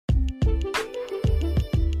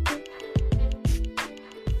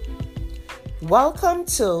Welcome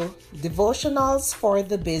to Devotionals for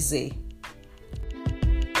the Busy.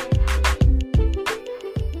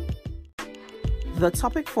 The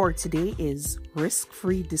topic for today is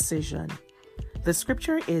risk-free decision. The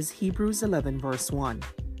scripture is Hebrews 11 verse 1.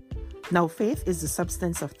 Now faith is the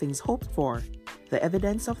substance of things hoped for, the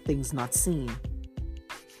evidence of things not seen.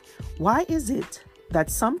 Why is it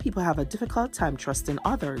that some people have a difficult time trusting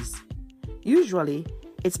others? Usually,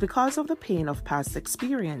 it's because of the pain of past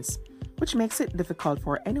experience, which makes it difficult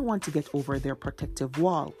for anyone to get over their protective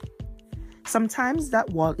wall. Sometimes that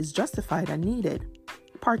wall is justified and needed,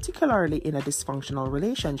 particularly in a dysfunctional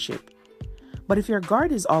relationship. But if your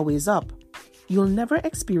guard is always up, you'll never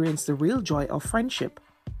experience the real joy of friendship.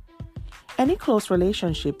 Any close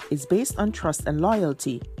relationship is based on trust and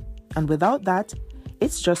loyalty, and without that,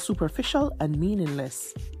 it's just superficial and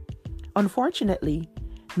meaningless. Unfortunately,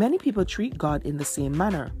 many people treat God in the same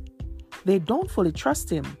manner. They don't fully trust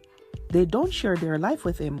Him. They don't share their life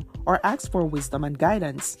with Him or ask for wisdom and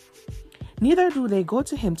guidance. Neither do they go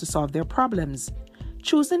to Him to solve their problems,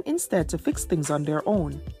 choosing instead to fix things on their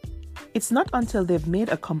own. It's not until they've made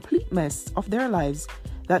a complete mess of their lives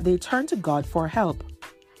that they turn to God for help.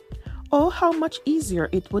 Oh, how much easier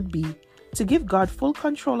it would be to give God full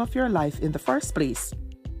control of your life in the first place.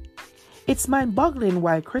 It's mind-boggling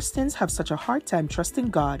why Christians have such a hard time trusting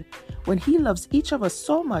God when He loves each of us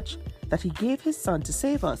so much that He gave His Son to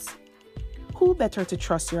save us. Who better to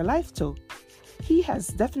trust your life to? He has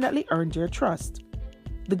definitely earned your trust.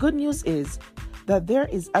 The good news is that there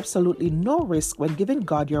is absolutely no risk when giving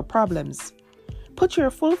God your problems. Put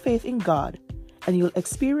your full faith in God, and you'll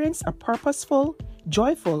experience a purposeful,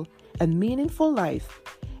 joyful, and meaningful life,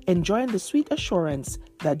 enjoying the sweet assurance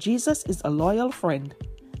that Jesus is a loyal friend.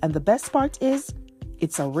 And the best part is,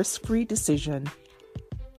 it's a risk-free decision.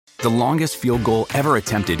 The longest field goal ever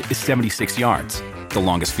attempted is 76 yards. The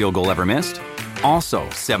longest field goal ever missed? Also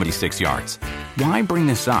 76 yards. Why bring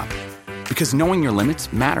this up? Because knowing your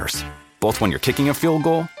limits matters, both when you're kicking a field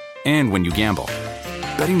goal and when you gamble.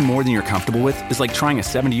 Betting more than you're comfortable with is like trying a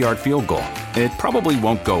 70-yard field goal. It probably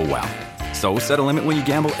won't go well. So set a limit when you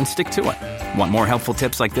gamble and stick to it. Want more helpful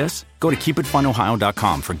tips like this? Go to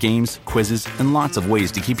keepitfunohio.com for games, quizzes, and lots of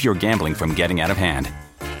ways to keep your gambling from getting out of hand.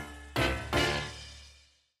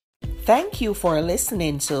 Thank you for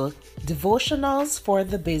listening to Devotionals for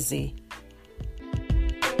the Busy.